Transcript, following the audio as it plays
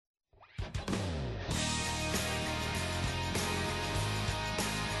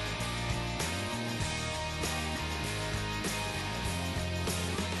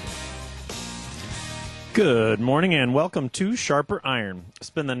Good morning and welcome to Sharper Iron.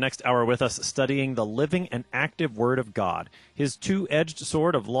 Spend the next hour with us studying the living and active Word of God, His two-edged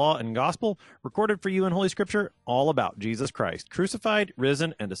sword of law and gospel, recorded for you in Holy Scripture, all about Jesus Christ, crucified,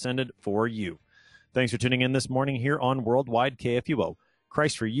 risen, and ascended for you. Thanks for tuning in this morning here on Worldwide KFUO.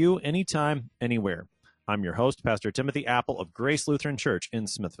 Christ for you, anytime, anywhere. I'm your host, Pastor Timothy Apple of Grace Lutheran Church in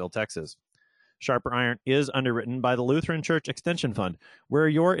Smithville, Texas. Sharper Iron is underwritten by the Lutheran Church Extension Fund, where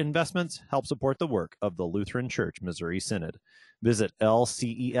your investments help support the work of the Lutheran Church Missouri Synod. Visit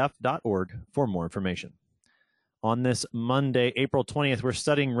lcef.org for more information. On this Monday, April 20th, we're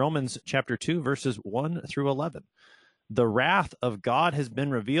studying Romans chapter 2, verses 1 through 11. The wrath of God has been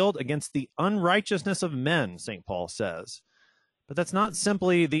revealed against the unrighteousness of men, St. Paul says. But that's not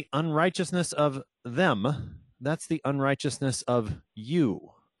simply the unrighteousness of them, that's the unrighteousness of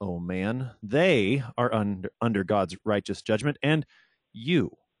you. Oh, man, they are under God's righteous judgment, and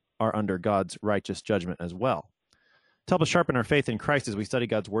you are under God's righteous judgment as well. To help us sharpen our faith in Christ as we study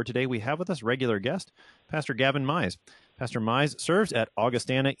God's Word today, we have with us regular guest, Pastor Gavin Mize. Pastor Mize serves at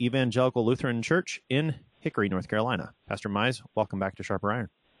Augustana Evangelical Lutheran Church in Hickory, North Carolina. Pastor Mize, welcome back to Sharper Iron.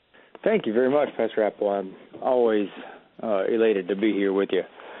 Thank you very much, Pastor Apple. I'm always elated to be here with you.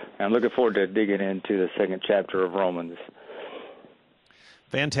 I'm looking forward to digging into the second chapter of Romans.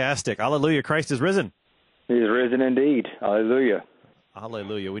 Fantastic. Hallelujah. Christ is risen. He is risen indeed. Hallelujah.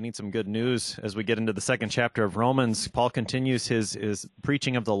 Hallelujah. We need some good news as we get into the second chapter of Romans. Paul continues his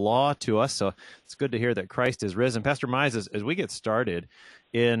preaching of the law to us, so it's good to hear that Christ is risen. Pastor Mize, as we get started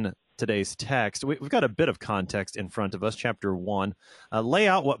in today's text, we've got a bit of context in front of us, chapter 1. Lay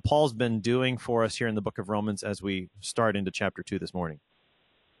out what Paul's been doing for us here in the book of Romans as we start into chapter 2 this morning.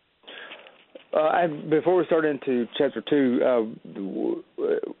 Before we start into chapter 2,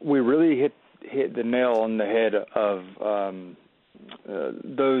 we really hit the nail on the head of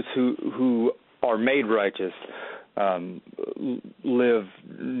those who are made righteous live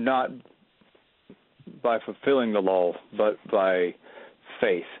not by fulfilling the law, but by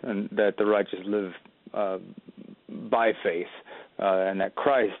faith, and that the righteous live by faith, and that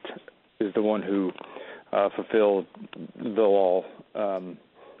Christ is the one who fulfilled the law.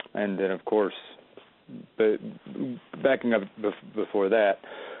 And then, of course, backing up before that,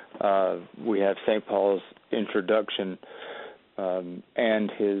 we have St. Paul's introduction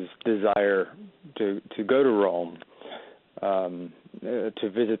and his desire to go to Rome, to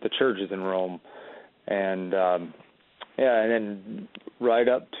visit the churches in Rome. And, and then right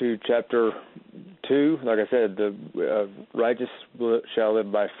up to chapter 2, like I said, the righteous shall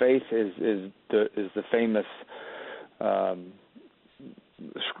live by faith is the famous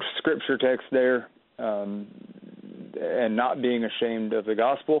scripture text there, and not being ashamed of the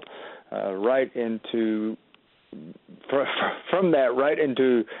gospel, from that right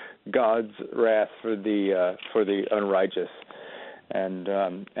into God's wrath for the unrighteous, and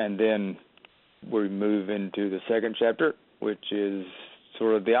then we move into the second chapter, which is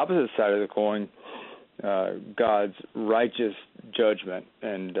sort of the opposite side of the coin, God's righteous judgment,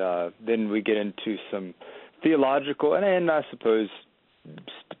 and then we get into some theological and I suppose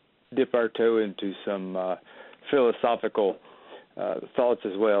dip our toe into some philosophical thoughts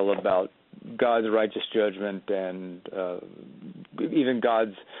as well about God's righteous judgment and even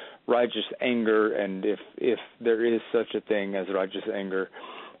God's righteous anger, and if there is such a thing as righteous anger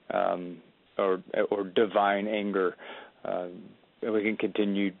or divine anger. We can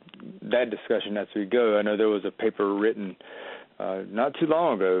continue that discussion as we go. I know there was a paper written not too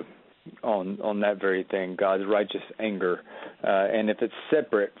long ago on that very thing, God's righteous anger, and if it's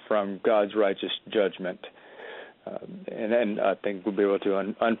separate from God's righteous judgment. And then I think we'll be able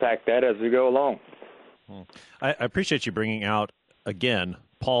to unpack that as we go along. I appreciate you bringing out, again,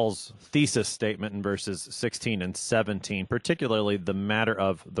 Paul's thesis statement in verses 16 and 17, particularly the matter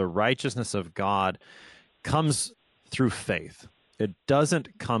of the righteousness of God comes through faith. It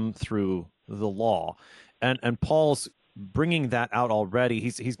doesn't come through the law. And Paul's bringing that out already.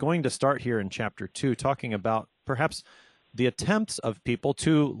 He's going to start here in chapter 2 talking about perhaps the attempts of people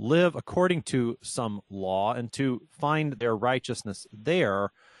to live according to some law and to find their righteousness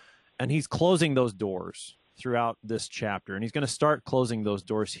there. And he's closing those doors throughout this chapter. And he's going to start closing those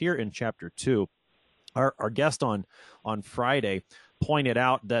doors here in chapter 2. Our guest on Friday pointed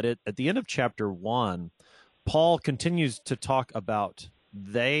out that at the end of chapter 1, Paul continues to talk about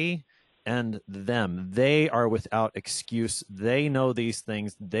they and them. They are without excuse. They know these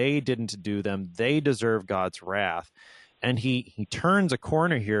things. They didn't do them. They deserve God's wrath. And he turns a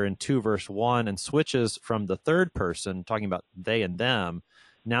corner here in 2 verse 1 and switches from the third person, talking about they and them,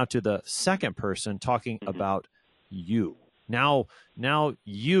 now to the second person, talking about you. Now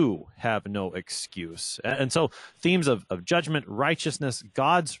you have no excuse. And so themes of judgment, righteousness,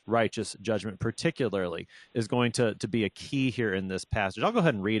 God's righteous judgment particularly is going to be a key here in this passage. I'll go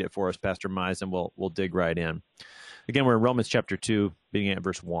ahead and read it for us, Pastor Mize, and we'll dig right in. Again, we're in Romans chapter 2, beginning at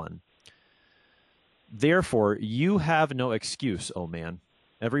verse 1. Therefore, you have no excuse, O man,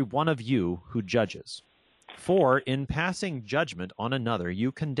 every one of you who judges. For in passing judgment on another,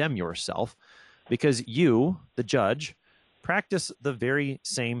 you condemn yourself, because you, the judge, practice the very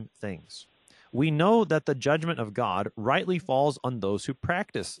same things. We know that the judgment of God rightly falls on those who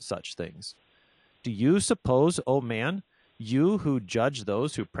practice such things. Do you suppose, O man, you who judge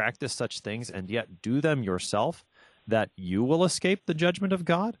those who practice such things and yet do them yourself, that you will escape the judgment of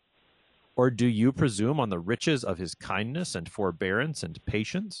God? Or do you presume on the riches of his kindness and forbearance and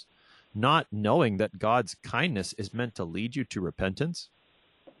patience, not knowing that God's kindness is meant to lead you to repentance?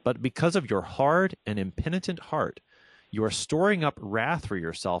 But because of your hard and impenitent heart, you are storing up wrath for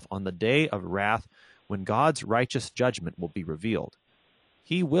yourself on the day of wrath when God's righteous judgment will be revealed.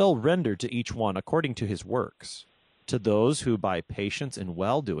 He will render to each one according to his works. To those who by patience and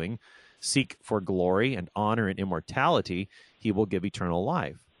well-doing seek for glory and honor and immortality, he will give eternal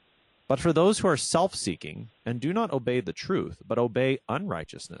life. But for those who are self-seeking and do not obey the truth, but obey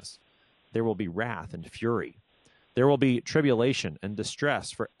unrighteousness, there will be wrath and fury. There will be tribulation and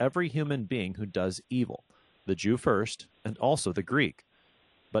distress for every human being who does evil, the Jew first, and also the Greek.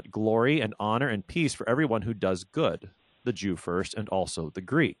 But glory and honor and peace for everyone who does good, the Jew first, and also the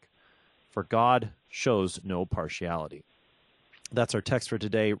Greek. For God shows no partiality. That's our text for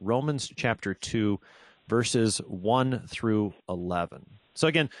today, Romans chapter 2, verses 1 through 11. So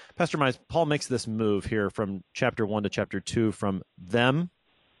again, Pastor Mize, Paul makes this move here from chapter 1 to chapter 2, from them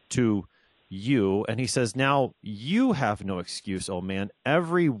to you, and he says, now you have no excuse, O man,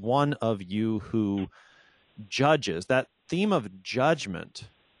 every one of you who judges. That theme of judgment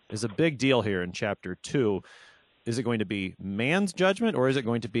is a big deal here in chapter 2. Is it going to be man's judgment, or is it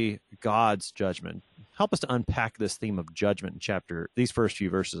going to be God's judgment? Help us to unpack this theme of judgment in these first few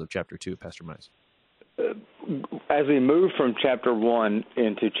verses of chapter 2, Pastor Mize. As we move from chapter 1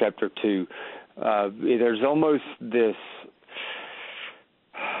 into chapter 2, there's almost this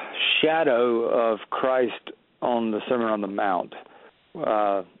shadow of Christ on the Sermon on the Mount.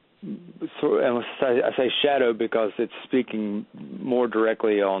 And I say shadow because it's speaking more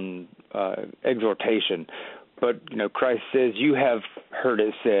directly on exhortation. But, Christ says, you have heard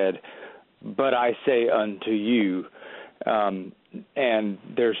it said, but I say unto you. And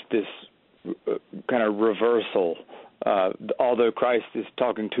there's this kind of reversal, although Christ is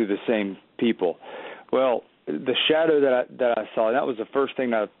talking to the same people. Well, the shadow that I saw, and that was the first thing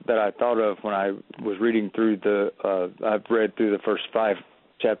that I thought of when I was reading through I've read through the first 5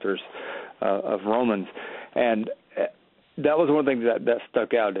 chapters of Romans, and that was one of the things that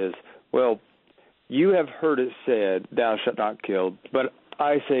stuck out is, well, you have heard it said, thou shalt not kill, but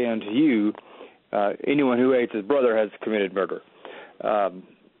I say unto you, anyone who hates his brother has committed murder,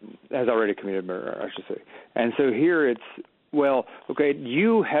 has already committed murder, I should say. And so here it's, well, okay,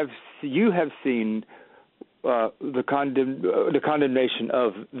 you have seen the condemnation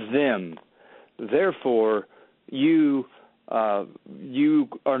of them, therefore you are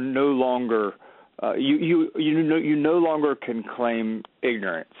no longer you no longer can claim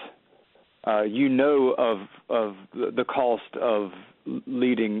ignorance. You know of the cost of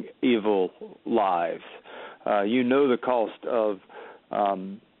leading evil lives. You know the cost of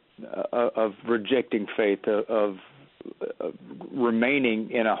rejecting faith, of remaining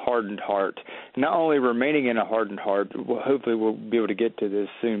in a hardened heart. Not only remaining in a hardened heart, hopefully we'll be able to get to this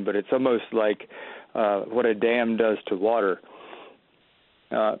soon, but it's almost like what a dam does to water,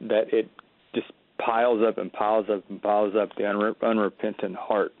 that it just piles up and piles up and piles up the unrepentant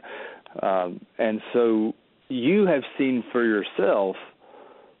heart. And so you have seen for yourself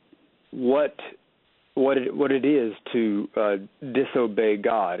what it is to disobey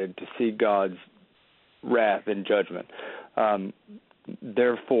God and to see God's wrath and judgment.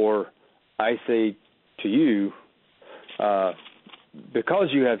 Therefore, I say to you, because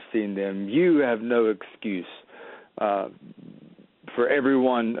you have seen them, you have no excuse for every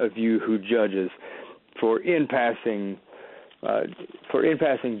one of you who judges, for in passing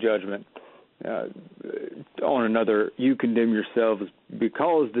judgment on another, you condemn yourselves,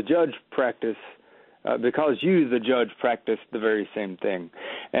 because the judge practice the very same thing.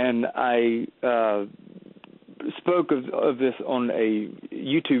 And I spoke of this on a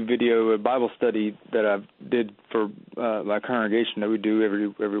YouTube video, a Bible study that I did for my congregation that we do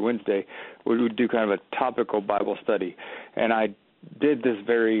every Wednesday. We would do kind of a topical Bible study, and I did this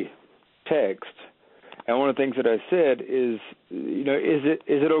very text, And one of the things that I said is, is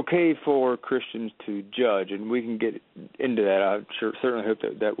it okay for Christians to judge? And we can get into that. I certainly hope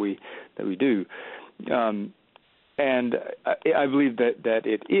that we do. And I believe that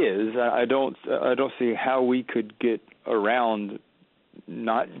it is. I don't see how we could get around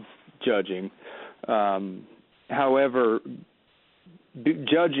not judging. However,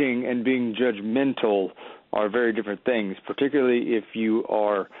 judging and being judgmental are very different things, particularly if you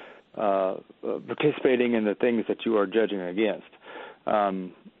are participating in the things that you are judging against.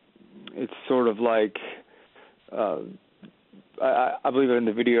 It's sort of like, I believe in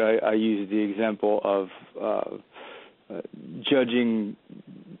the video I used the example of judging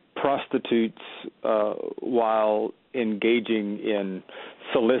prostitutes while engaging in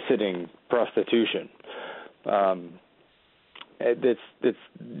soliciting prostitution.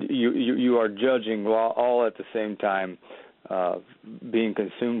 You are judging while all at the same time being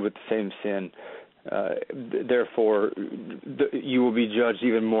consumed with the same sin. Therefore, you will be judged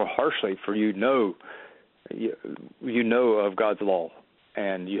even more harshly, for you know of God's law,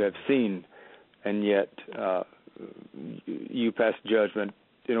 and you have seen, and yet you pass judgment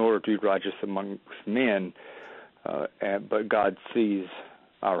in order to be righteous amongst men. But God sees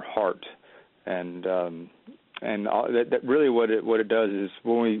our heart, and that really what it does is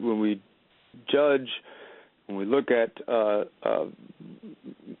when we judge, when we look at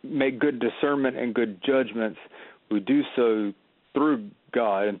make good discernment and good judgments, we do so through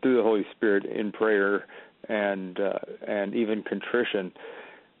God and through the Holy Spirit in prayer and even contrition,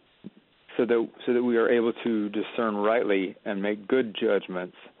 so that we are able to discern rightly and make good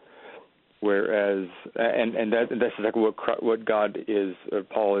judgments. Whereas, and that's exactly what God is, or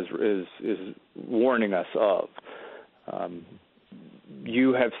Paul is warning us of.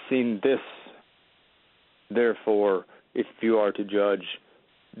 You have seen this, therefore, if you are to judge,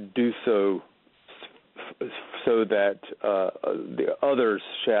 do so that the others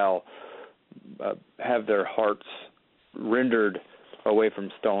shall have their hearts rendered away from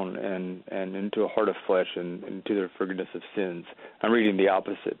stone and into a heart of flesh and into the forgiveness of sins. I'm reading the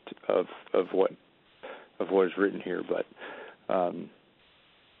opposite of what is written here, but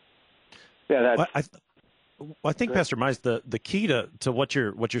that's. I think, Pastor Mize, the key to what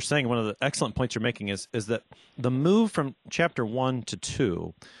you're saying, one of the excellent points you're making is that the move from chapter 1 to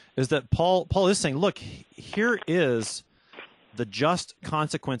 2 is that Paul is saying, look, here is the just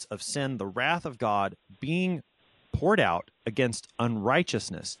consequence of sin, the wrath of God being poured out against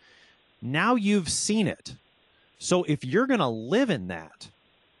unrighteousness. Now you've seen it. So if you're going to live in that,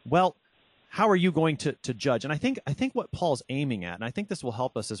 well, how are you going to judge? And I think what Paul's aiming at, and I think this will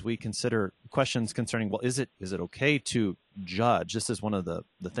help us as we consider questions concerning, well, is it okay to judge? This is one of the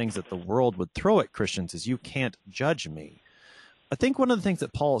things that the world would throw at Christians is, you can't judge me. I think one of the things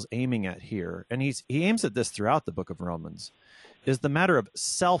that Paul is aiming at here, and he aims at this throughout the book of Romans, is the matter of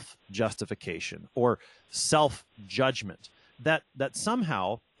self-justification or self-judgment. That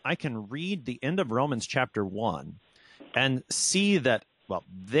somehow I can read the end of Romans chapter 1 and see that, well,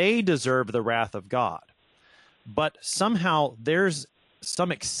 they deserve the wrath of God, but somehow there's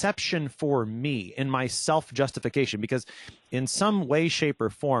some exception for me in my self-justification, because in some way, shape, or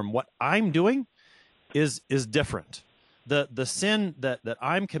form, what I'm doing is different. The sin that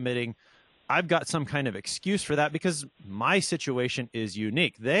I'm committing, I've got some kind of excuse for that because my situation is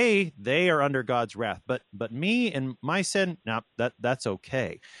unique. They are under God's wrath, but me and my sin, no, that's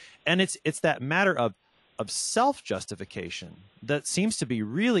okay. And it's that matter of self-justification that seems to be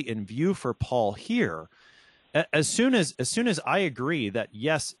really in view for Paul here. As soon as I agree that,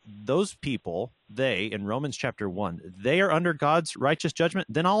 yes, those people, they, in Romans chapter 1, they are under God's righteous judgment,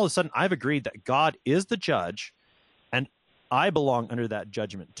 then all of a sudden I've agreed that God is the judge and I belong under that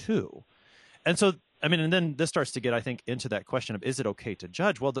judgment too. And so, I mean, and then this starts to get, I think, into that question of, is it okay to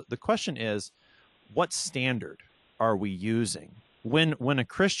judge? Well, the question is, what standard are we using? When a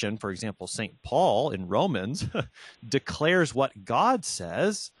Christian, for example, St. Paul in Romans, declares what God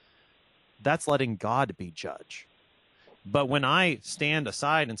says, that's letting God be judge. But when I stand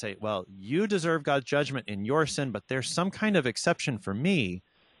aside and say, well, you deserve God's judgment in your sin, but there's some kind of exception for me,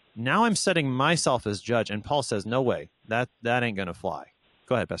 now I'm setting myself as judge. And Paul says, no way, that ain't going to fly.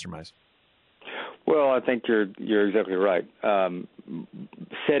 Go ahead, Pastor Mize. Well, I think you're exactly right.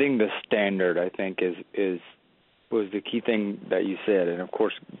 Setting the standard, I think, was the key thing that you said, and of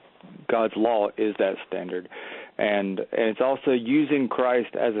course, God's law is that standard, and it's also using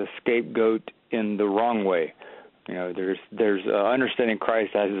Christ as a scapegoat in the wrong way. You know, there's understanding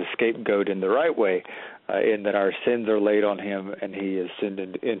Christ as a scapegoat in the right way, in that our sins are laid on him, and he is sent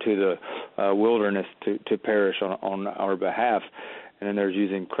into the wilderness to perish on our behalf. And then there's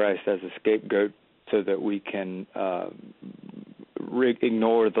using Christ as a scapegoat so that we can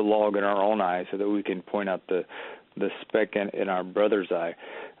ignore the log in our own eye, so that we can point out the speck in our brother's eye.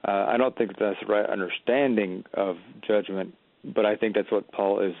 I don't think that's the right understanding of judgment, but I think that's what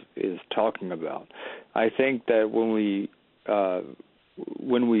Paul is talking about. I think that when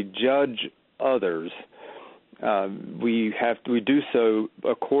we judge others, we do so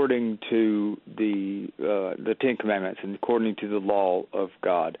according to the Ten Commandments and according to the law of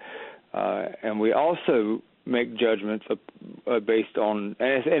God, and we also make judgments based on.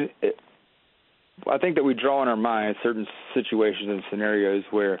 I think that we draw in our minds certain situations and scenarios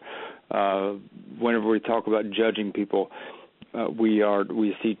where, whenever we talk about judging people, we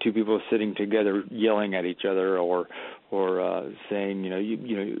see two people sitting together yelling at each other, or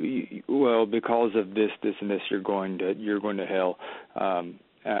saying, well, because of this, and this, you're going to hell,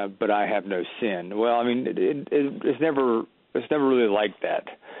 but I have no sin. Well, I mean, it's never really like that.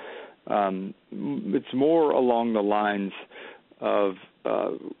 It's more along the lines of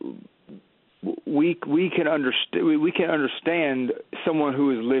we can understand someone who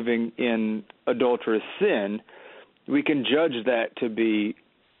is living in adulterous sin. We can judge that to be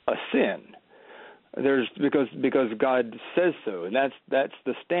a sin. Because God says so, and that's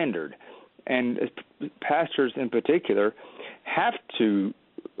the standard. And pastors in particular have to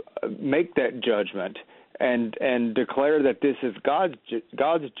make that judgment and declare that this is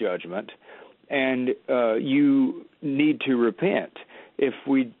God's judgment, and you need to repent. If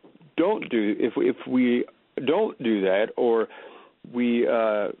we don't do that, or we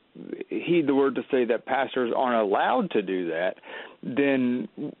heed the word to say that pastors aren't allowed to do that, then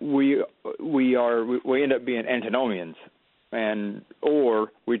we end up being antinomians,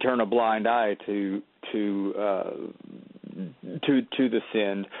 or we turn a blind eye to the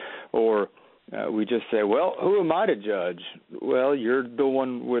sin, or we just say, well, who am I to judge? Well, you're the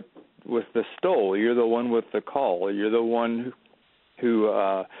one with the stole. You're the one with the call. You're the one who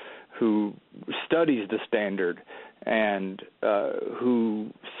studies the standard and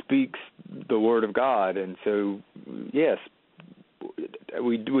who speaks the word of God. And so, yes,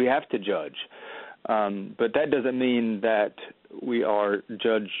 we have to judge, but that doesn't mean that we are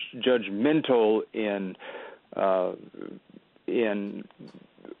judgmental in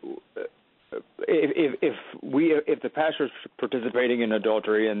if the pastor is participating in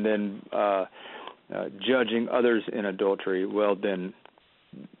adultery and then judging others in adultery. Well, then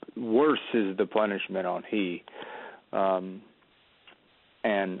worse is the punishment on he. And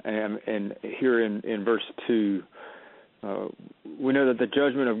here in verse 2, we know that the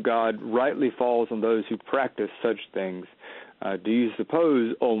judgment of God rightly falls on those who practice such things. Do you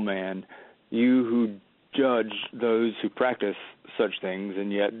suppose, O man, you who judge those who practice such things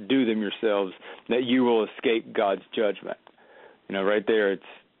and yet do them yourselves, that you will escape God's judgment? Right there, it's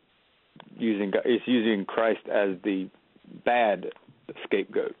using Christ as the bad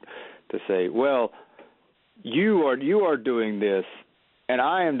scapegoat to say, well, you are doing this and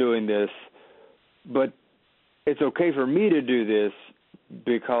I am doing this, but it's okay for me to do this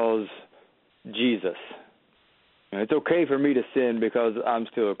because Jesus. It's okay for me to sin because I'm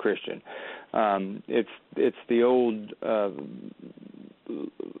still a Christian. It's the old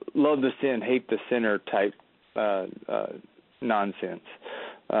love the sin, hate the sinner type nonsense.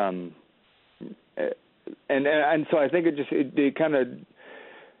 And so I think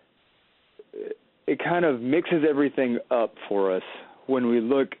it kind of mixes everything up for us when we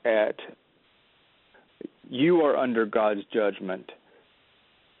look at, you are under God's judgment,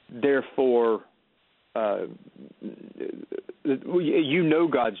 therefore you know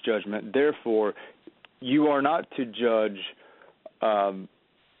God's judgment, therefore you are not to judge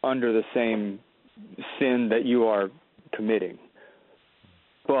under the same sin that you are committing,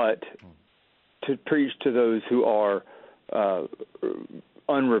 but to preach to those who are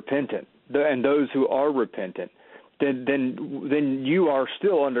unrepentant, and those who are repentant. Then you are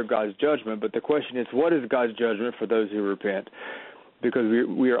still under God's judgment. But the question is, what is God's judgment for those who repent? Because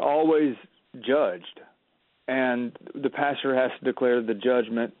we are always judged, and the pastor has to declare the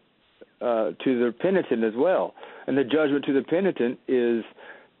judgment to the penitent as well. And the judgment to the penitent is,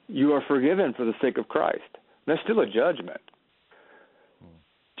 you are forgiven for the sake of Christ. That's still a judgment.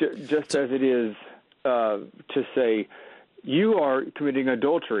 Just as it is to say, you are committing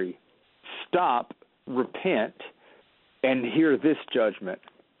adultery, stop, repent, and hear this judgment,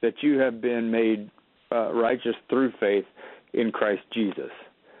 that you have been made righteous through faith in Christ Jesus,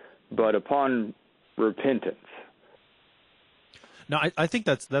 but upon repentance. Now, I think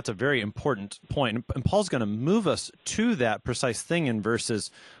that's a very important point, and Paul's going to move us to that precise thing in verses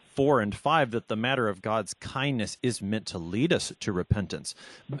 4 and 5 that the matter of God's kindness is meant to lead us to repentance.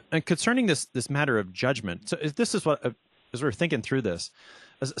 And concerning this matter of judgment, so this is what, as we're thinking through this,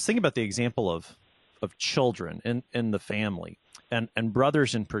 I was thinking about the example of children in the family and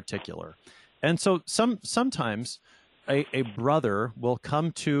brothers in particular. And so sometimes a brother will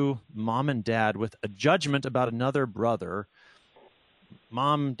come to mom and dad with a judgment about another brother.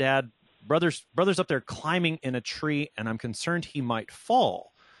 Mom, dad, brother's up there climbing in a tree, and I'm concerned he might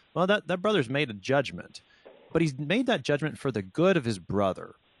fall. Well, that brother's made a judgment, but he's made that judgment for the good of his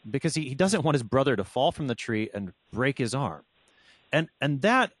brother, because he doesn't want his brother to fall from the tree and break his arm. And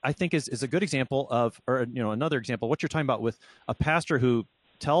that, I think, is a good example of, or another example, what you're talking about with a pastor who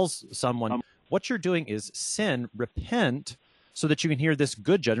tells someone, what you're doing is sin, repent, so that you can hear this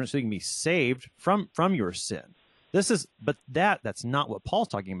good judgment, so you can be saved from your sin. But that's not what Paul's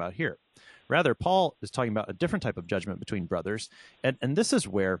talking about here. Rather, Paul is talking about a different type of judgment between brothers, and this is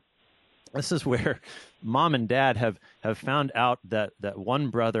where mom and dad have found out that one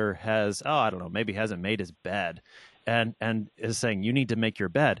brother has, maybe hasn't made his bed, and is saying, you need to make your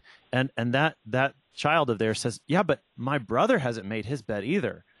bed, and that child of theirs says, yeah, but my brother hasn't made his bed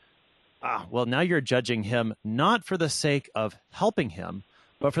either. Well, now you're judging him not for the sake of helping him,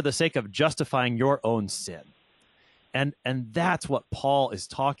 but for the sake of justifying your own sin. And that's what Paul is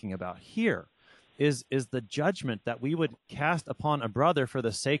talking about here, is the judgment that we would cast upon a brother for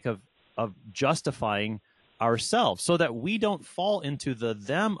the sake of justifying ourselves, so that we don't fall into the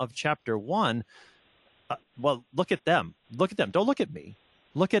them of chapter 1. Well, look at them. Look at them. Don't look at me.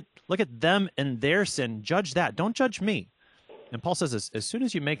 Look at them and their sin. Judge that. Don't judge me. And Paul says, as soon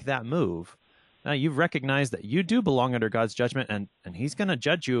as you make that move, now you've recognized that you do belong under God's judgment, and he's going to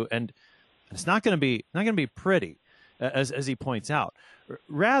judge you, and it's not going to be pretty, as he points out.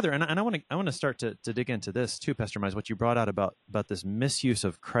 Rather, and I want to start to dig into this too, Pastor Mize, what you brought out about this misuse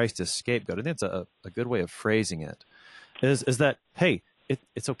of Christ as scapegoat. I think it's a good way of phrasing it. Is that, hey,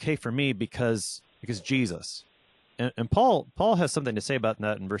 it's okay for me because Jesus. And Paul has something to say about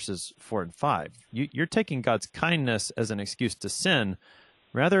that in verses 4 and 5. You're taking God's kindness as an excuse to sin.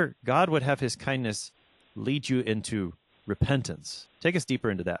 Rather, God would have his kindness lead you into repentance. Take us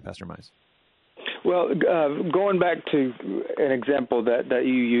deeper into that, Pastor Mize. Well, going back to an example that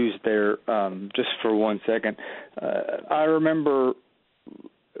you used there, just for 1 second, I remember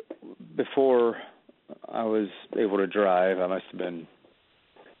before I was able to drive, I must have been,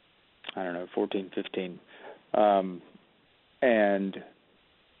 14, 15. And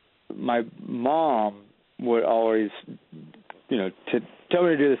my mom would always, tell me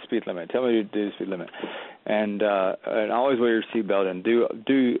to do the speed limit. Tell me to do the speed limit, and always wear your seatbelt and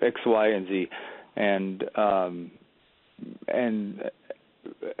do X, Y, and Z, and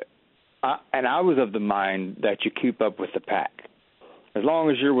I was of the mind that you keep up with the pack. As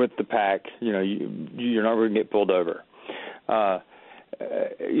long as you're with the pack, you're not going to get pulled over.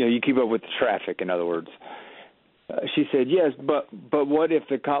 You keep up with the traffic, in other words. She said, yes, but what if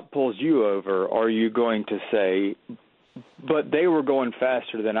the cop pulls you over? Are you going to say, but they were going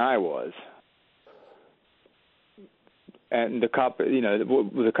faster than I was? And the cop,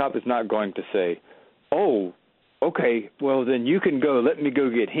 the cop is not going to say, oh, okay, well, then you can go. Let me go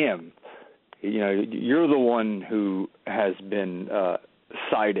get him. You're the one who has been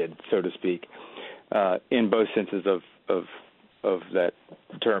cited, so to speak, in both senses of that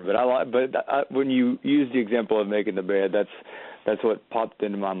term. But when you use the example of making the bed, that's what popped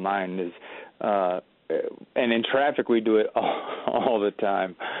into my mind. Is and in traffic we do it all the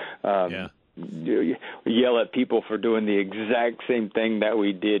time. You yell at people for doing the exact same thing that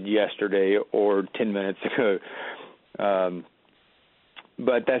we did yesterday or 10 minutes ago.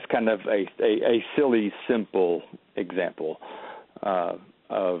 But that's kind of a silly, simple example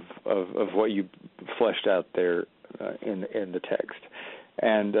of what you fleshed out there in the text.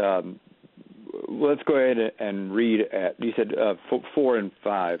 And let's go ahead and read at, you said 4 and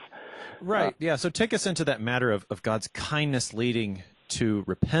 5. Right. Yeah. So take us into that matter of God's kindness leading to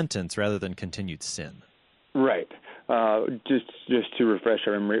repentance rather than continued sin. Right. Just to refresh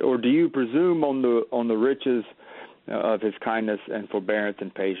our memory, or do you presume on the riches of his kindness and forbearance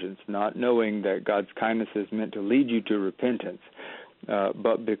and patience, not knowing that God's kindness is meant to lead you to repentance,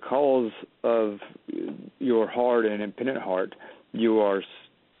 but because of your hard and impenitent heart, you are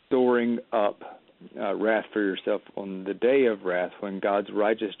storing up wrath for yourself on the day of wrath when God's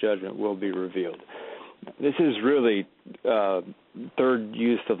righteous judgment will be revealed. This is really third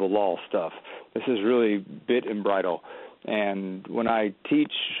use of the law stuff. This is really bit and bridle. And when I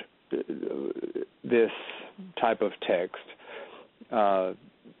teach this type of text,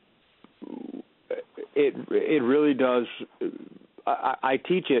 it really does I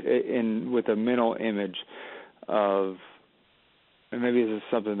teach it with a mental image of, and maybe this is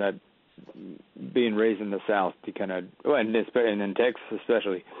something that being raised in the South, and in Texas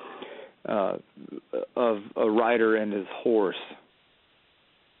especially, of a rider and his horse,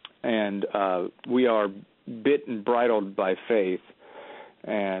 and we are bit and bridled by faith.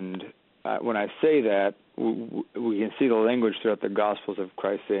 And when I say that, we can see the language throughout the Gospels of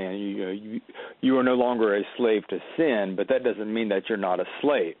Christ saying, you are no longer a slave to sin, but that doesn't mean that you're not a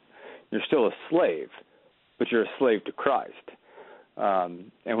slave. You're still a slave, but you're a slave to Christ.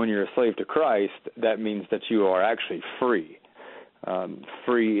 And when you're a slave to Christ, that means that you are actually free,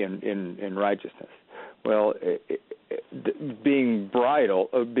 free in righteousness. Well, being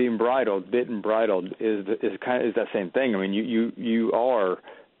bridled, bit and bridled is that same thing. I mean, you are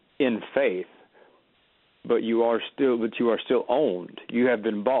in faith, but you are still owned. You have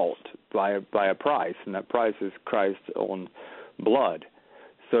been bought by a price, and that price is Christ's own blood.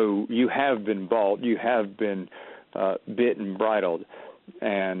 So you have been bought. You have been bit and bridled,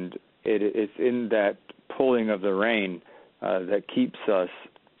 and it's in that pulling of the rein that keeps us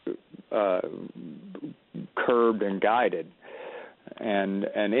curbed and guided, and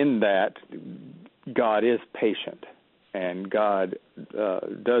in that, God is patient, and God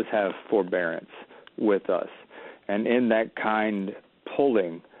does have forbearance with us, and in that kind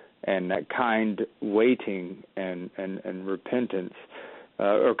pulling and that kind waiting and repentance,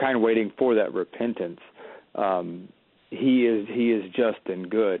 or kind of waiting for that repentance, he is just and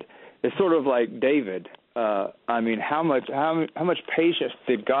good. It's sort of like David. I mean, how much patience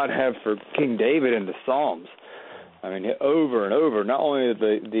did God have for King David in the Psalms? I mean, over and over, not only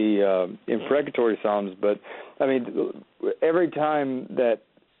the imprecatory Psalms, but I mean, every time that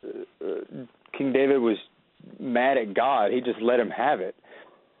King David was mad at God, he just let him have it,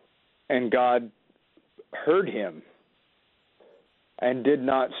 and God heard him and did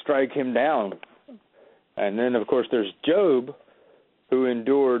not strike him down. And then, of course, there's Job, who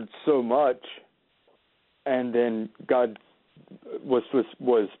endured so much, and then God was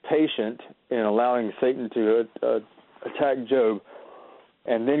patient in allowing Satan to attack Job,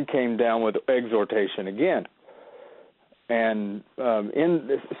 and then came down with exhortation again. And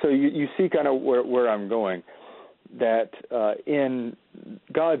so you see kind of where I'm going, that in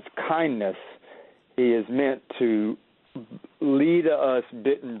God's kindness, he is meant to lead us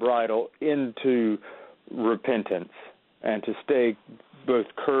bit and bridle into repentance, and to stay both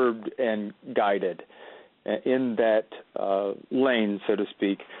curbed and guided in that lane, so to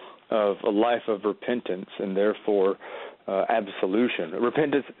speak, of a life of repentance, and therefore absolution.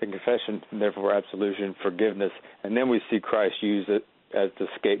 Repentance and confession, and therefore absolution, forgiveness, and then we see Christ use it as the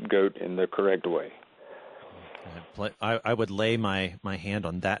scapegoat in the correct way. I would lay my hand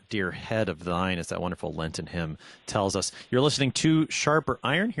on that dear head of thine, as that wonderful Lenten hymn tells us. You're listening to Sharper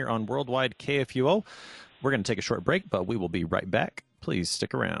Iron here on Worldwide KFUO. We're going to take a short break, but we will be right back. Please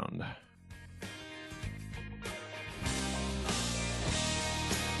stick around.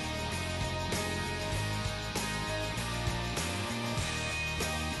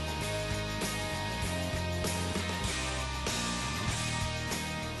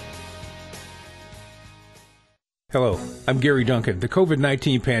 Hello, I'm Gary Duncan. The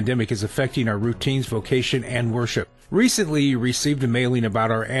COVID-19 pandemic is affecting our routines, vocation, and worship. Recently, you received a mailing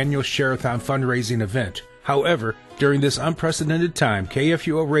about our annual Share-a-thon fundraising event. However, during this unprecedented time,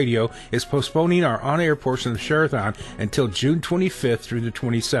 KFUO Radio is postponing our on-air portion of Share-a-thon until June 25th through the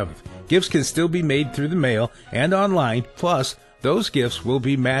 27th. Gifts can still be made through the mail and online, plus those gifts will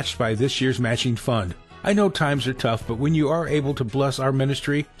be matched by this year's matching fund. I know times are tough, but when you are able to bless our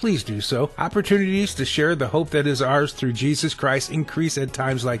ministry, please do so. Opportunities to share the hope that is ours through Jesus Christ increase at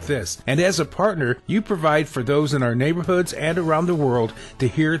times like this. And as a partner, you provide for those in our neighborhoods and around the world to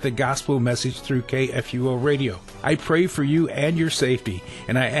hear the gospel message through KFUO Radio. I pray for you and your safety,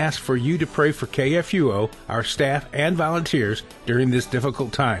 and I ask for you to pray for KFUO, our staff, and volunteers during this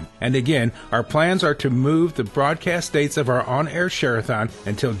difficult time. And again, our plans are to move the broadcast dates of our on-air Share-a-thon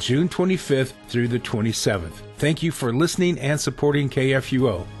until June 25th through the 27th. Thank you for listening and supporting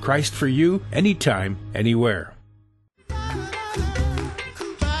KFUO. Christ for you, anytime, anywhere.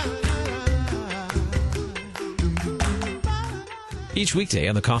 Each weekday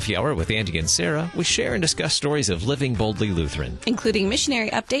on the Coffee Hour with Andy and Sarah, we share and discuss stories of living boldly Lutheran, including missionary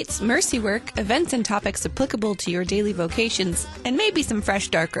updates, mercy work, events and topics applicable to your daily vocations, and maybe some fresh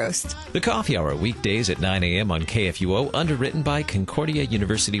dark roast. The Coffee Hour, weekdays at 9 a.m. on KFUO, underwritten by Concordia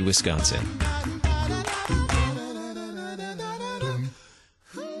University, Wisconsin.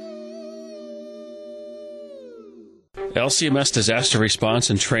 LCMS Disaster Response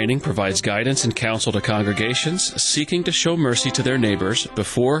and Training provides guidance and counsel to congregations seeking to show mercy to their neighbors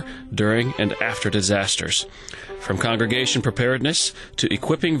before, during, and after disasters. From congregation preparedness to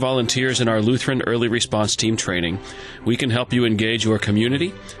equipping volunteers in our Lutheran Early Response Team training, we can help you engage your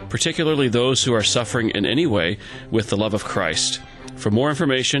community, particularly those who are suffering in any way, with the love of Christ. For more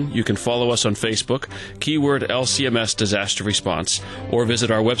information, you can follow us on Facebook, keyword LCMS Disaster Response, or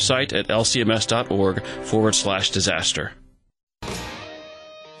visit our website at lcms.org/disaster.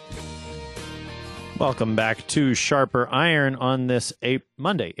 Welcome back to Sharper Iron on this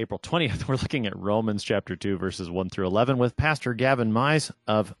Monday, April 20th. We're looking at Romans chapter 2, verses 1 through 11 with Pastor Gavin Mize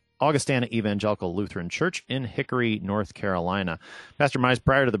of Augustana Evangelical Lutheran Church in Hickory, North Carolina. Pastor Mize,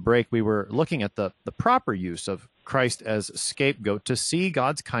 prior to the break, we were looking at the proper use of Christ as scapegoat, to see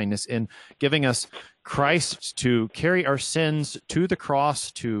God's kindness in giving us Christ to carry our sins to the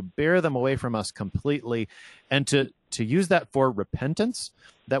cross, to bear them away from us completely, and to use that for repentance,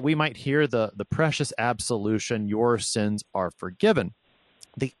 that we might hear the precious absolution, your sins are forgiven.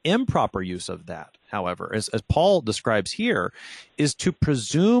 The improper use of that, however, as Paul describes here, is to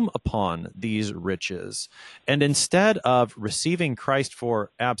presume upon these riches, and instead of receiving Christ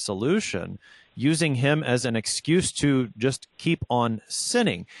for absolution, using him as an excuse to just keep on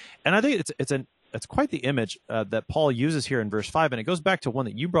sinning. And I think it's quite the image that Paul uses here in verse 5, and it goes back to one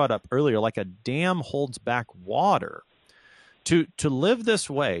that you brought up earlier, like a dam holds back water. To live this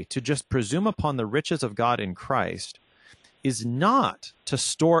way, to just presume upon the riches of God in Christ, is not to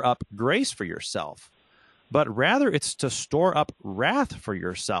store up grace for yourself, but rather it's to store up wrath for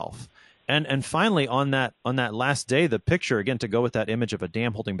yourself. And finally, on that last day, the picture, again, to go with that image of a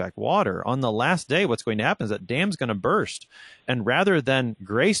dam holding back water, on the last day, what's going to happen is that dam's going to burst. And rather than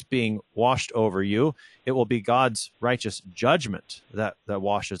grace being washed over you, it will be God's righteous judgment that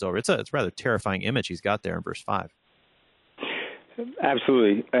washes over. It's a rather terrifying image he's got there in verse 5.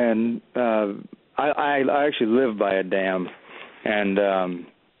 Absolutely. And I actually live by a dam. And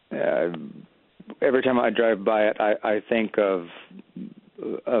every time I drive by it, I think of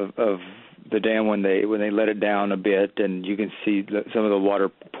the dam when they let it down a bit, and you can see some of the water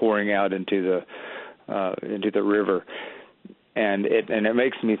pouring out into the river, and it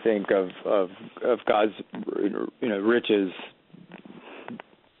makes me think of God's riches,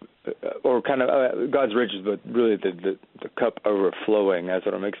 or kind of God's riches, but really the cup overflowing. That's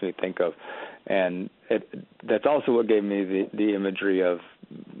what it makes me think of, and that's also what gave me the imagery of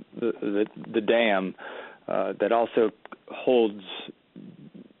the dam that also holds.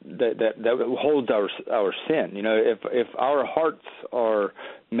 That holds our sin. You know, if our hearts are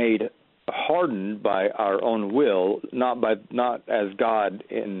made hardened by our own will, not as God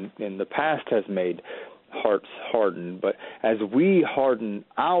in the past has made hearts hardened, but as we harden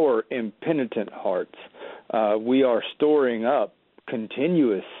our impenitent hearts, we are storing up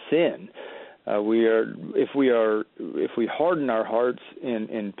continuous sin. If we harden our hearts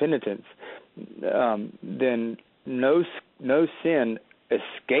in penitence, then no sin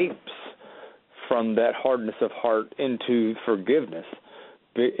escapes from that hardness of heart into forgiveness.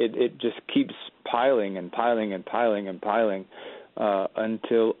 It just keeps piling and piling and piling and piling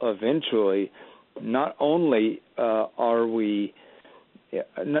until eventually, not only are we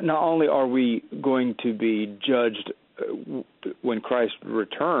going to be judged when Christ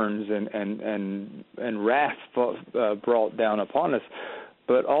returns and wrath brought down upon us,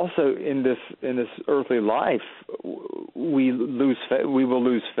 but also in this earthly life, we will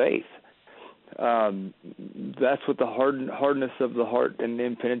lose faith. That's what the hardness of the heart and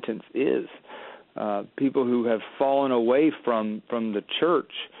impenitence is. People who have fallen away from the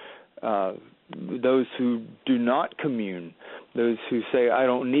church, those who do not commune, those who say, I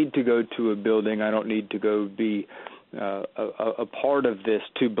don't need to go to a building, I don't need to go be a part of this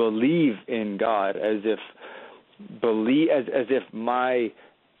to believe in God, as if my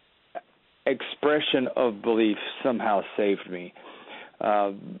expression of belief somehow saved me.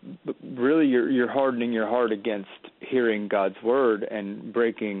 Really, you're hardening your heart against hearing God's word and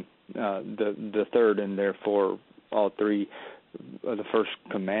breaking the third and therefore all three of the first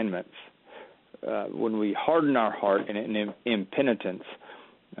commandments. When we harden our heart in impenitence,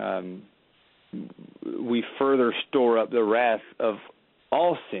 we further store up the wrath of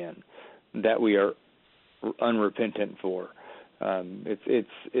all sin that we are unrepentant for.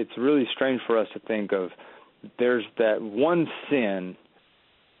 It's really strange for us to think of there's that one sin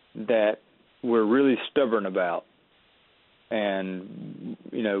that we're really stubborn about, and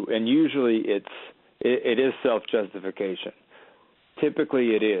usually it is self-justification.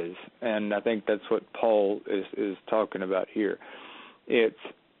 Typically it is, and I think that's what Paul is talking about here. It's,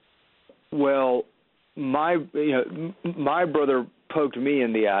 well, my brother poked me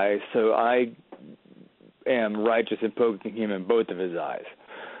in the eye, so I am righteous in poking him in both of his eyes.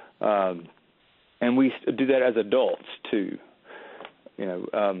 And we do that as adults too.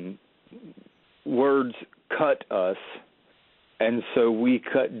 Words cut us, and so we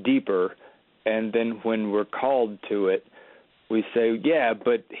cut deeper. And then when we're called to it, we say, "Yeah,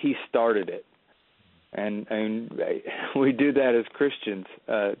 but he started it." And we do that as Christians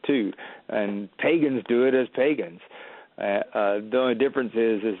too, and pagans do it as pagans. The only difference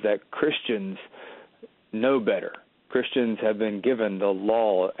is that Christians know better. Christians have been given the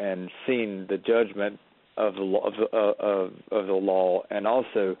law and seen the judgment of the law, of the law, and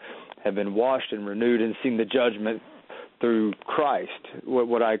also have been washed and renewed and seen the judgment through Christ.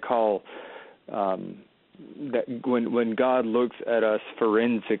 What I call that when God looks at us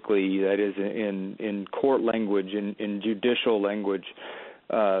forensically, that is in court language, in judicial language,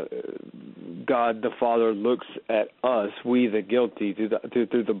 God the Father looks at us, we the guilty,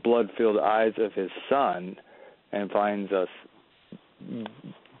 through the blood-filled eyes of His Son, and finds us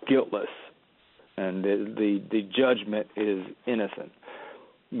guiltless, and the judgment is innocent.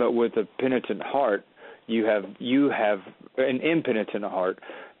 But with a penitent heart, you have an impenitent heart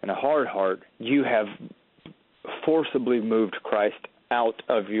and a hard heart. You have forcibly moved Christ out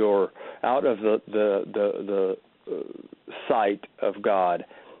of the sight of God,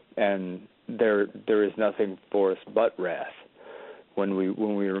 and there is nothing for us but wrath when we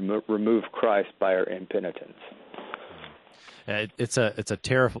remove Christ by our impenitence. It's a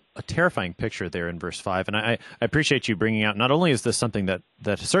terrifying picture there in verse 5, and I appreciate you bringing out. Not only is this something that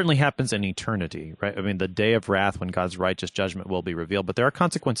certainly happens in eternity, right? I mean, the day of wrath when God's righteous judgment will be revealed, but there are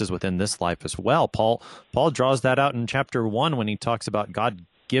consequences within this life as well. Paul draws that out in chapter 1 when he talks about God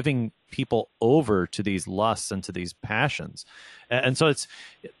giving people over to these lusts and to these passions, and so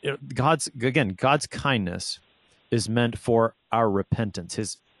God's kindness is meant for our repentance.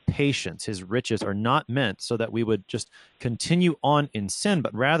 His patience, His riches are not meant so that we would just continue on in sin,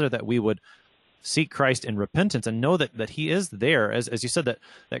 but rather that we would seek Christ in repentance and know that He is there, as you said, that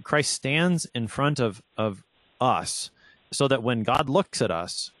Christ stands in front of us, so that when God looks at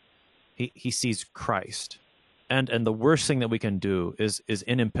us, He sees Christ. And the worst thing that we can do is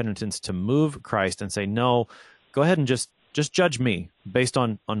in impenitence to move Christ and say, "No, go ahead and just judge me based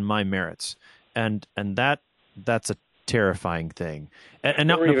on my merits." And that's a terrifying thing. And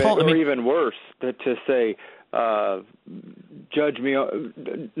now, Paul, even worse, to say, judge me,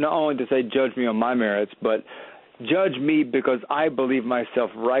 not only to say judge me on my merits, but judge me because I believe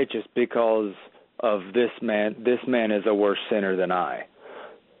myself righteous because of this man. This man is a worse sinner than I,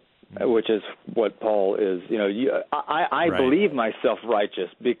 which is what Paul is. I right. believe myself righteous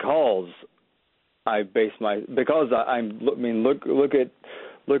because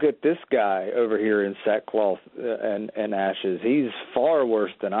Look at this guy over here in sackcloth and ashes. He's far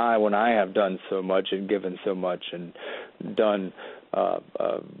worse than I, when I have done so much and given so much and done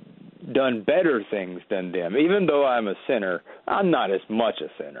better things than them. Even though I'm a sinner, I'm not as much a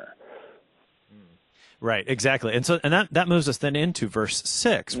sinner. Right, exactly. And that moves us then into verse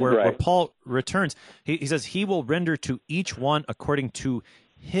 6, where Paul returns. He says, "He will render to each one according to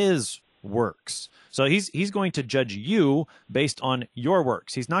his works." So he's going to judge you based on your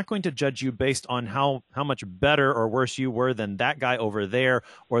works. He's not going to judge you based on how much better or worse you were than that guy over there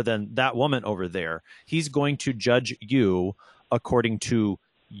or than that woman over there. He's going to judge you according to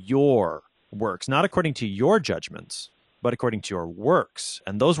your works, not according to your judgments, but according to your works.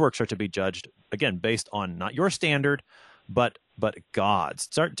 And those works are to be judged, again, based on not your standard, but God's.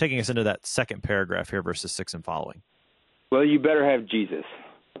 Start taking us into that second paragraph here, verses 6 and following. Well, you better have Jesus.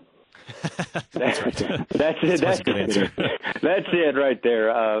 That's it. That's a good answer. That's it right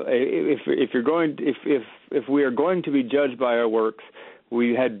there. If we are going to be judged by our works,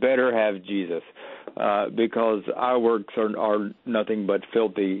 we had better have Jesus, because our works are nothing but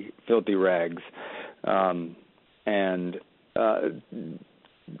filthy rags, and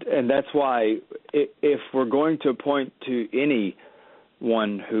that's why if we're going to point to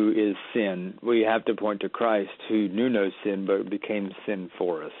anyone who is sin, we have to point to Christ, who knew no sin but became sin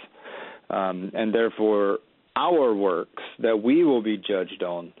for us. And therefore, our works that we will be judged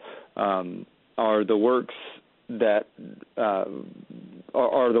on are the works that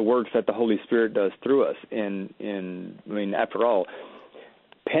are the works that the Holy Spirit does through us. After all,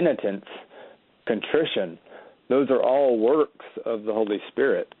 penitence, contrition, those are all works of the Holy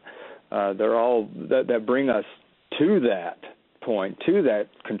Spirit. They're all that bring us to that point, to that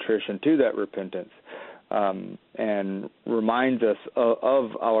contrition, to that repentance. And reminds us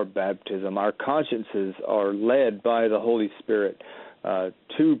of our baptism. Our consciences are led by the Holy Spirit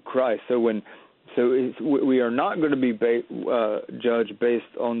to Christ. So when we are not going to be judged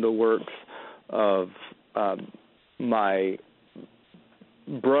based on the works of my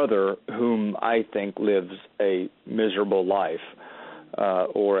brother, whom I think lives a miserable life,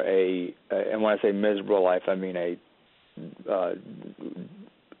 and when I say miserable life, I mean a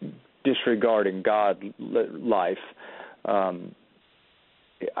disregarding God life.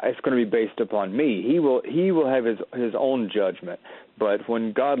 It's going to be based upon me. He will have his own judgment. But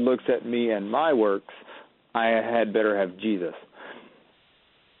when God looks at me and my works, I had better have Jesus.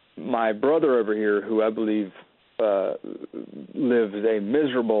 My brother over here, who I believe lives a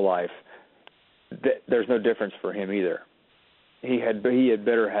miserable life, there's no difference for him either. He had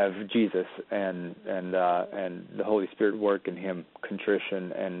better have Jesus and the Holy Spirit work in him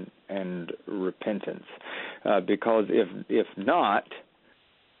contrition and repentance, because if not,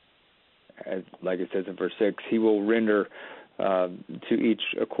 like it says in verse 6, he will render to each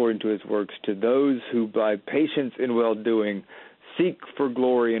according to his works. To those who by patience in well-doing seek for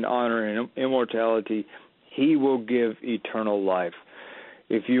glory and honor and immortality, he will give eternal life.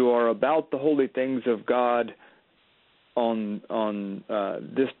 If you are about the holy things of God on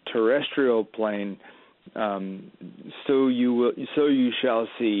this terrestrial plane, so you shall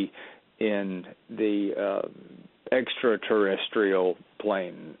see in the extraterrestrial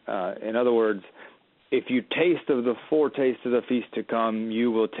plane. In other words, if you taste of the foretaste of the feast to come,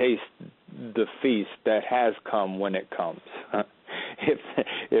 you will taste the feast that has come when it comes. If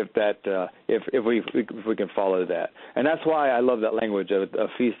we can follow that, and that's why I love that language of a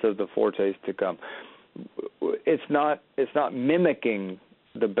feast of the foretaste to come. It's not mimicking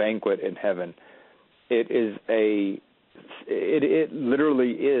the banquet in heaven. It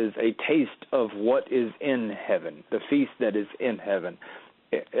literally is a taste of what is in heaven, the feast that is in heaven.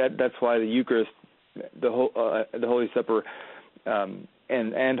 That's why the Eucharist, the Holy Supper,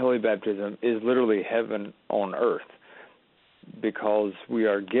 and Holy Baptism is literally heaven on earth, because we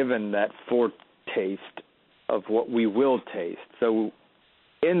are given that foretaste of what we will taste. So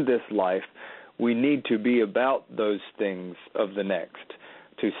in this life, we need to be about those things of the next,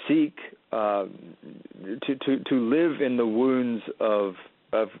 to seek, to live in the wounds of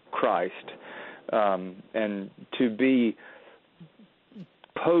Christ, and to be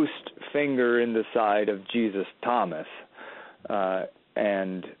post finger in the side of Jesus Thomas,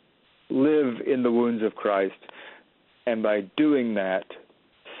 and live in the wounds of Christ, and by doing that,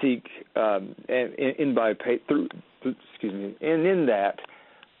 seek in that,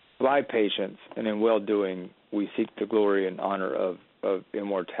 by patience and in well-doing, we seek the glory and honor of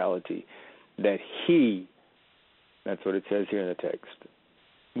immortality, that he, that's what it says here in the text,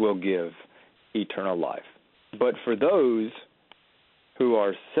 will give eternal life. But for those who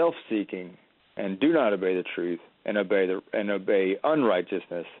are self-seeking and do not obey the truth and obey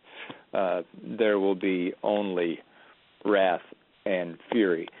unrighteousness, there will be only wrath and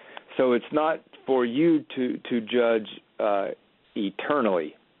fury. So it's not for you to judge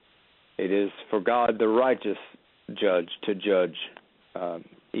eternally. It is for God, the righteous judge, to judge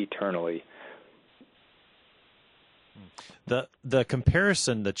eternally. The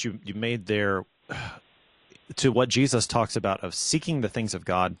comparison that you made there to what Jesus talks about of seeking the things of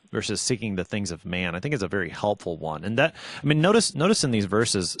God versus seeking the things of man, I think is a very helpful one. And that, I mean, notice in these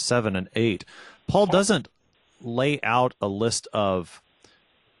verses 7 and 8, Paul doesn't lay out a list of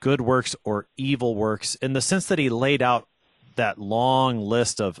good works or evil works in the sense that he laid out that long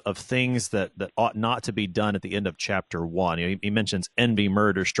list of things that ought not to be done at the end of chapter 1. You know, he mentions envy,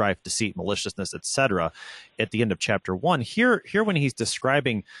 murder, strife, deceit, maliciousness, etc. at the end of chapter 1. Here when he's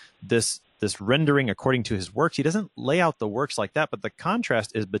describing this rendering according to his works, he doesn't lay out the works like that, but the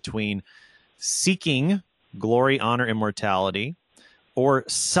contrast is between seeking glory, honor, immortality, or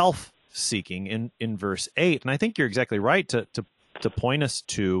self-seeking in verse 8. And I think you're exactly right to point us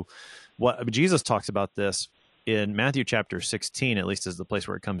to what Jesus talks about this in Matthew chapter 16, at least is the place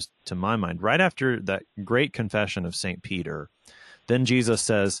where it comes to my mind. Right after that great confession of St. Peter, then Jesus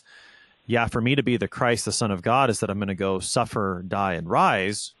says, yeah, for me to be the Christ, the Son of God, is that I'm going to go suffer, die, and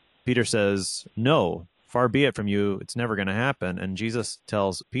rise. Peter says, no, far be it from you. It's never going to happen. And Jesus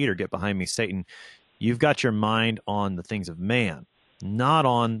tells Peter, get behind me, Satan. You've got your mind on the things of man, not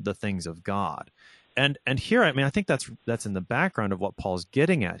on the things of God. And here, I mean, I think that's in the background of what Paul's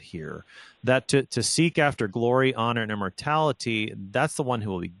getting at here, that to seek after glory, honor, and immortality, that's the one who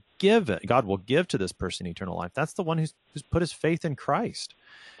will be given. God will give to this person eternal life. That's the one who's put his faith in Christ.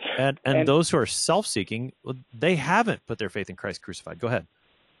 And those who are self-seeking, they haven't put their faith in Christ crucified. Go ahead.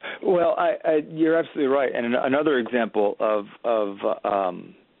 Well, you're absolutely right. And another example of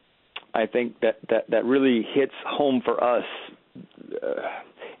I think that really hits home for us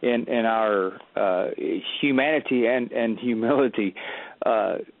in our humanity and humility.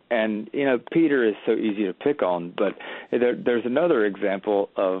 And Peter is so easy to pick on, but there's another example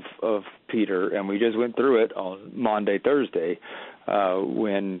of Peter, and we just went through it on Maundy Thursday,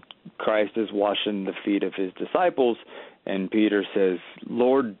 when Christ is washing the feet of his disciples, and Peter says,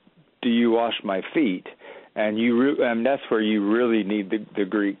 "Lord, do you wash my feet?" And that's where you really need the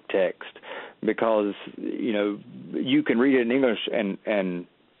Greek text, because you can read it in English and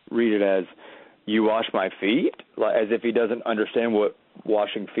read it as, "You wash my feet," as if he doesn't understand what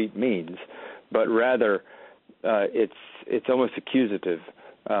washing feet means, but rather it's almost accusative.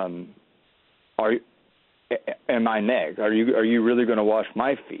 Am I neg? Are you really going to wash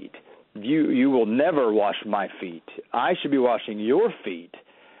my feet? You will never wash my feet. I should be washing your feet.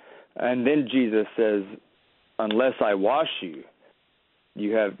 And then Jesus says, "Unless I wash you,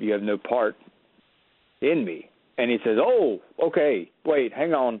 you have no part in me." And he says, "Oh, okay, wait,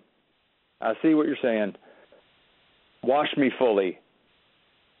 hang on. I see what you're saying. Wash me fully,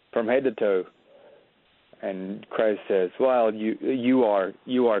 from head to toe." And Christ says, "Well, you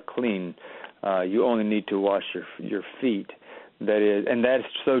are clean. You only need to wash your feet." And that's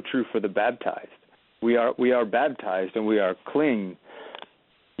so true for the baptized. We are baptized and we are clean,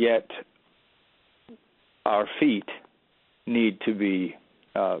 yet our feet need to be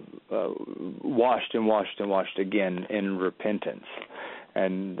washed and washed and washed again in repentance.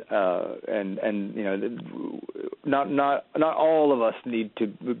 And not all of us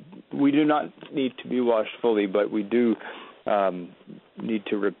we do not need to be washed fully, but we do need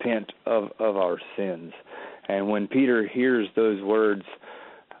to repent of our sins. And when Peter hears those words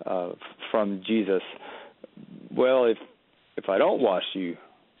from Jesus, "Well, if I don't wash you,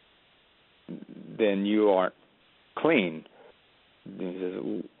 then you aren't clean." And he says,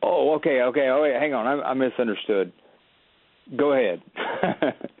 "Oh, okay, wait, hang on, I misunderstood. Go ahead."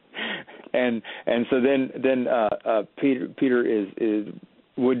 and so then Peter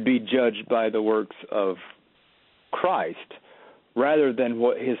would be judged by the works of Christ rather than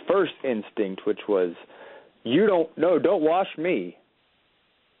what his first instinct, which was, don't wash me.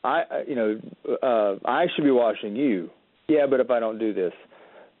 I should be washing you. Yeah, but if I don't do this,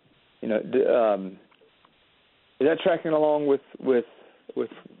 is that tracking along with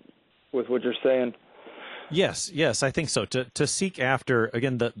what you're saying? Yes, I think so. To seek after,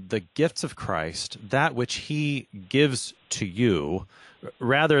 again, the gifts of Christ, that which he gives to you,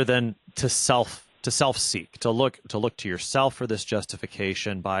 rather than to self-seek, to look to yourself for this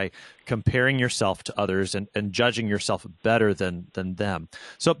justification by comparing yourself to others and judging yourself better than them.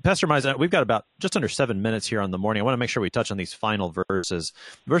 So, Pastor Mize, we've got about just under 7 minutes here on the morning. I want to make sure we touch on these final verses.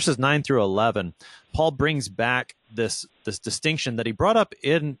 Verses 9 through 11, Paul brings back this distinction that he brought up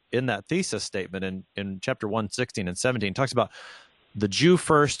in that thesis statement in chapter 1, 16 and 17. Talks about the Jew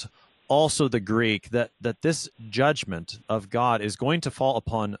first, also the Greek, that this judgment of God is going to fall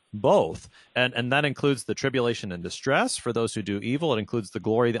upon both. And that includes the tribulation and distress for those who do evil. It includes the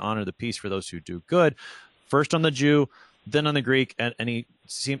glory, the honor, the peace for those who do good. First on the Jew, then on the Greek. And it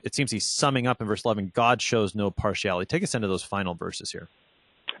seems he's summing up in verse 11, God shows no partiality. Take us into those final verses here.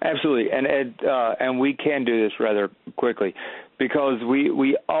 Absolutely. And we can do this rather quickly, because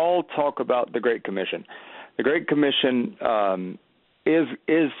we all talk about the Great Commission. The Great Commission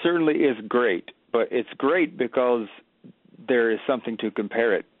is certainly great, but it's great because there is something to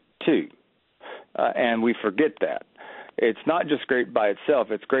compare it to, and we forget that. It's not just great by itself;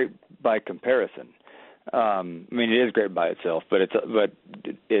 it's great by comparison. It is great by itself, but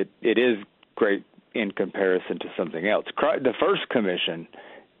it is great in comparison to something else. The first commission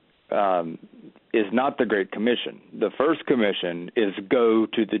is not the Great Commission. The first commission is go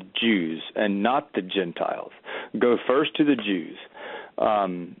to the Jews and not the Gentiles. Go first to the Jews. I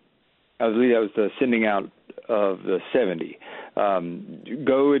believe that was the sending out of the 70.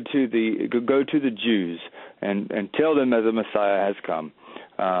 Go to the Jews and tell them that the Messiah has come,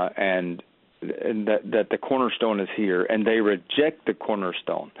 and that the cornerstone is here, and they reject the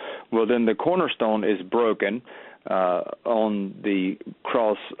cornerstone. Well, then the cornerstone is broken on the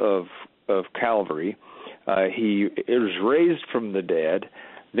cross of Calvary. He is raised from the dead.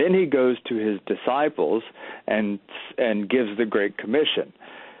 Then he goes to his disciples and gives the Great Commission.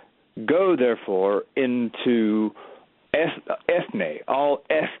 Go, therefore, into ethne, all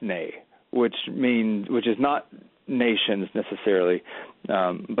ethne, which is not nations necessarily,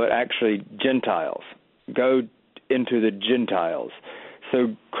 but actually Gentiles. Go into the Gentiles.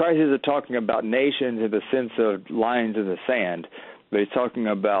 So Christ isn't talking about nations in the sense of lines in the sand, but he's talking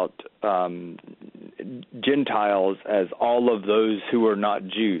about Gentiles as all of those who are not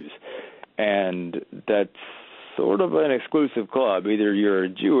Jews. And that's sort of an exclusive club. Either you're a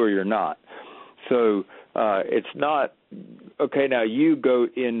Jew or you're not. So it's not, okay, now you go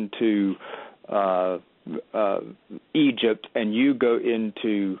into Egypt and you go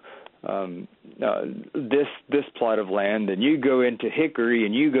into this plot of land, and you go into Hickory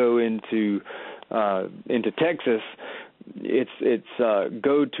and you go into Texas. It's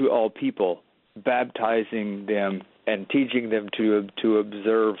go to all people, baptizing them and teaching them to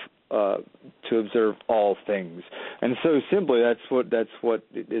observe all things. And so simply, that's what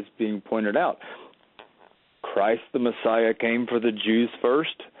is being pointed out. Christ the Messiah came for the Jews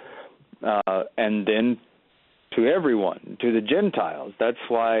first, and then to everyone, to the Gentiles. That's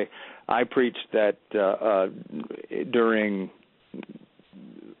why I preached that during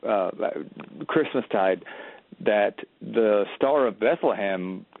Christmastide, that the Star of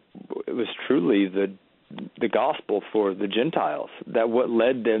Bethlehem was truly the gospel for the Gentiles, that what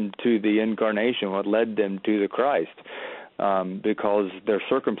led them to the incarnation, what led them to the Christ, because their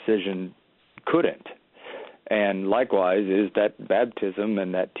circumcision couldn't. And likewise is that baptism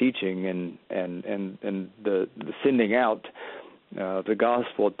and that teaching and the sending out the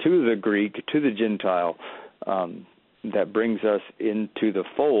gospel to the Greek, to the Gentile, that brings us into the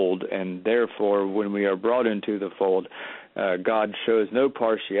fold. And therefore, when we are brought into the fold, God shows no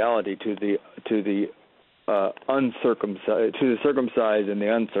partiality to the uncircumcised, to the circumcised and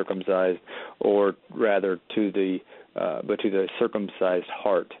the uncircumcised, or rather to the circumcised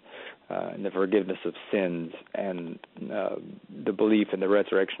heart. And the forgiveness of sins, and the belief in the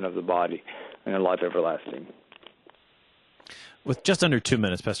resurrection of the body and a life everlasting. With just under 2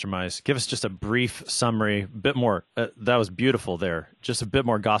 minutes, Pastor Mize, give us just a brief summary, bit more. That was beautiful there. Just a bit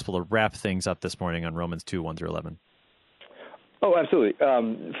more gospel to wrap things up this morning on Romans 2, 1 through 11. Oh, absolutely.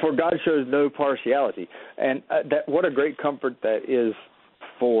 For God shows no partiality. And that what a great comfort that is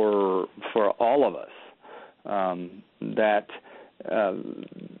for all of us,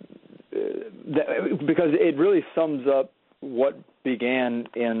 because it really sums up what began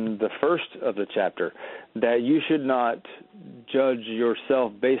in the first of the chapter, that you should not judge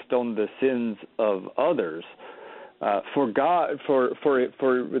yourself based on the sins of others. For God, for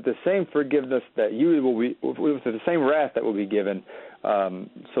with the same forgiveness that you will be, with the same wrath that will be given,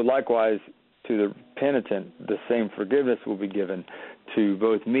 so likewise to the penitent, the same forgiveness will be given to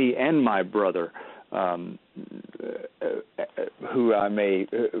both me and my brother, who I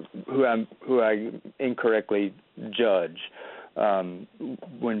incorrectly judge.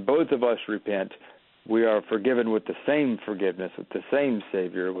 When both of us repent, we are forgiven with the same forgiveness, with the same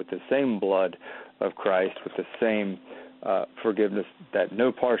Savior, with the same blood of Christ, with the same forgiveness, that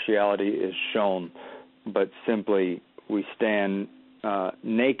no partiality is shown, but simply we stand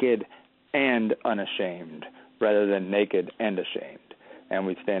naked and unashamed, rather than naked and ashamed. And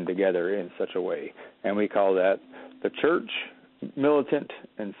we stand together in such a way. And we call that the church militant,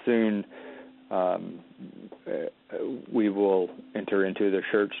 and soon we will enter into the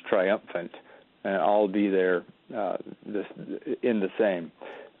church triumphant, and all be there in the same.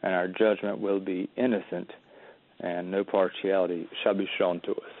 And our judgment will be innocent, and no partiality shall be shown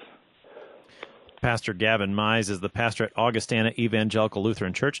to us. Pastor Gavin Mize is the pastor at Augustana Evangelical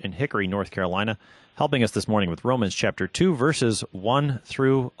Lutheran Church in Hickory, North Carolina, helping us this morning with Romans chapter 2, verses 1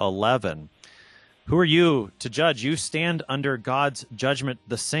 through 11. Who are you to judge? You stand under God's judgment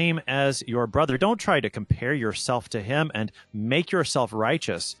the same as your brother. Don't try to compare yourself to him and make yourself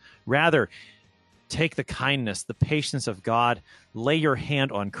righteous. Rather, take the kindness, the patience of God, lay your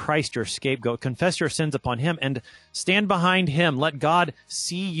hand on Christ, your scapegoat, confess your sins upon him, and stand behind him. Let God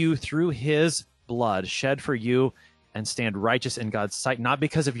see you through his blood shed for you, and stand righteous in God's sight, not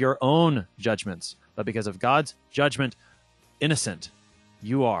because of your own judgments, but because of God's judgment. Innocent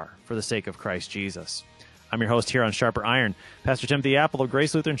you are for the sake of Christ Jesus. I'm your host here on Sharper Iron, Pastor Timothy Apple of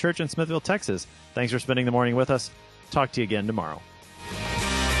Grace Lutheran Church in Smithville, Texas. Thanks for spending the morning with us. Talk to you again tomorrow.